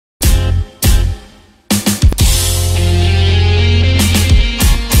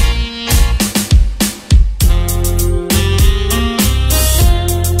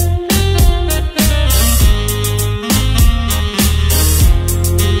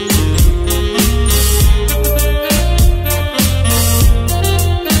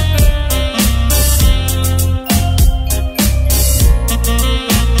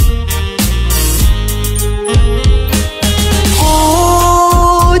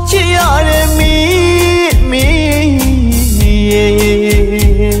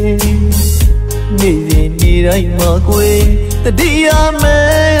တိုင်းမှာကွယ်တတိယမဲ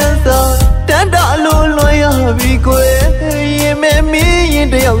သာတန်တာလို့လွန်ရပြီကွယ်ရင်မဲမင်းရင်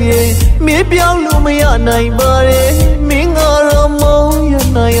တယောက်ရဲ့မင်းပြောင်းလို့မရနိုင်ပါရဲ့မင်းကတော့မုန်းရ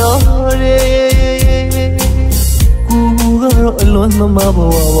နိုင်ရတယ်ကိုကတော့အလွန်သမားဘ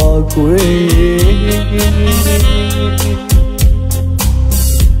ဝပါကွယ်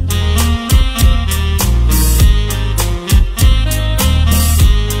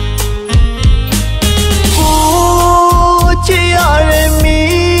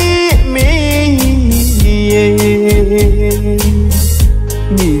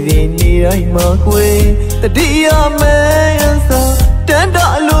တိုင်းမှာကွယ်တတိယမဲသာတန်တာ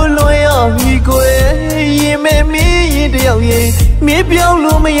လို့လွန်ရပြီကွယ်ရင်မဲမင်းရင်တယောက်ရဲ့မင်းပြောင်း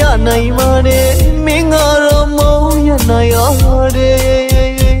လို့မရနိုင်ပါနဲ့မင်းကတော့မုန်းရနိုင်ရတယ်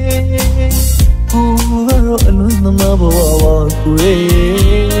ကိုကတော့အလွန်သမားဘဝပါကွ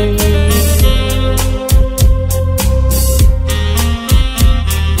ယ်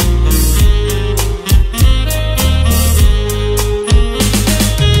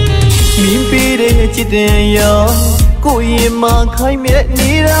ချစ်တယ်ရောကိုရင်မခိုင်းမြဲ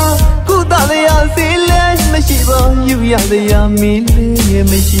နေတာကုသတရားစီလဲမရှိပါယူရတရားမင်းလေး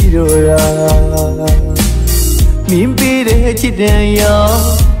မရှိတော့တာမင်းပေးတဲ့ချစ်တယ်ရော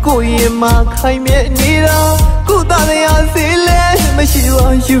ကိုရင်မခိုင်းမြဲနေတာကုသတရားစီလဲမရှိပါ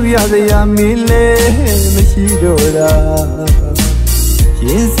ယူရတရားမင်းလေးမရှိတော့တာရ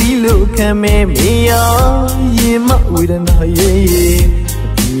င်စီလို့ခံမဲမရရင်မဝေဒနာရဲ့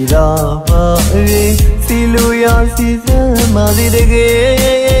ဒါပါရင်စီလိုရစီစမ်းမလေးတက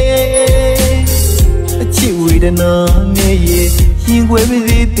ယ်အချစ်ဝေဒနာနဲ့ရင်ခွဲပါ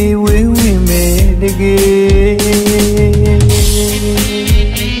စေတေဝေဝင်မဲ့တကယ်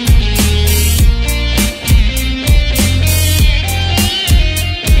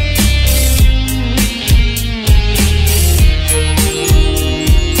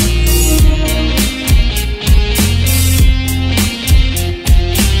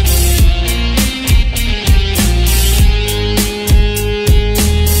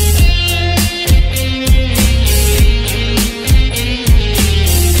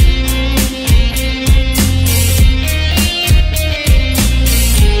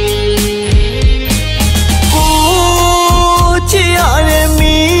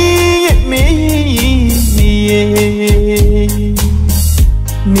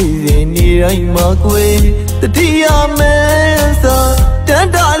တိုင်းမှာကွယ်တတိယမဲသာတန်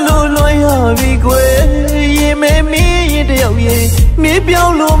တာလို့လွန်ရပြီကွယ်ရင်မဲမင်းရင်တယောက်ရဲ့မင်းပြော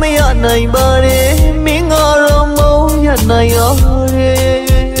င်းလို့မရနိုင်ပါနဲ့မင်းကတော့မုန်းရနိုင်ရတယ်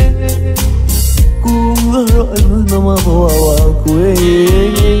ကိုကတော့အလွန်သမားဘဝပါကွ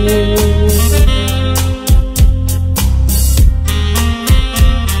ယ်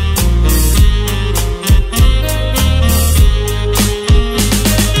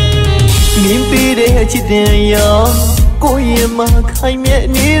ချစ်တယ်ရောကိုရင်မခိုင်မြဲ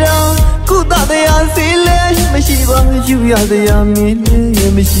နေတာကုသတရားစီလဲမရှိပါယူရတရားမင်းလ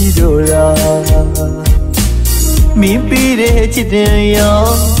ည်းမရှိတော့တာမင်းပေးတဲ့ချစ်တယ်ရော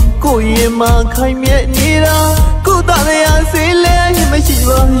ကိုရင်မခိုင်မြဲနေတာကုသတရားစီလဲမရှိ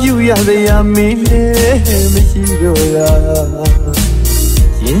ပါယူရတရားမင်းလည်းမရှိတော့တာ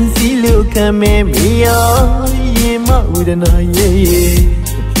ရင်စီလို့ခံမဲမရရင်မဝေဒနာရဲ့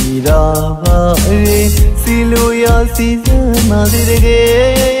ဒါပါရင်စီလိုရစီစမ်းမသေးတက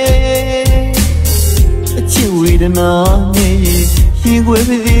ယ်အချစ်ဝေဒနာနဲ့ရင်ခွဲ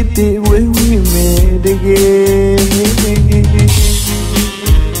ပါစေတေဝေဝင်မဲ့တကယ်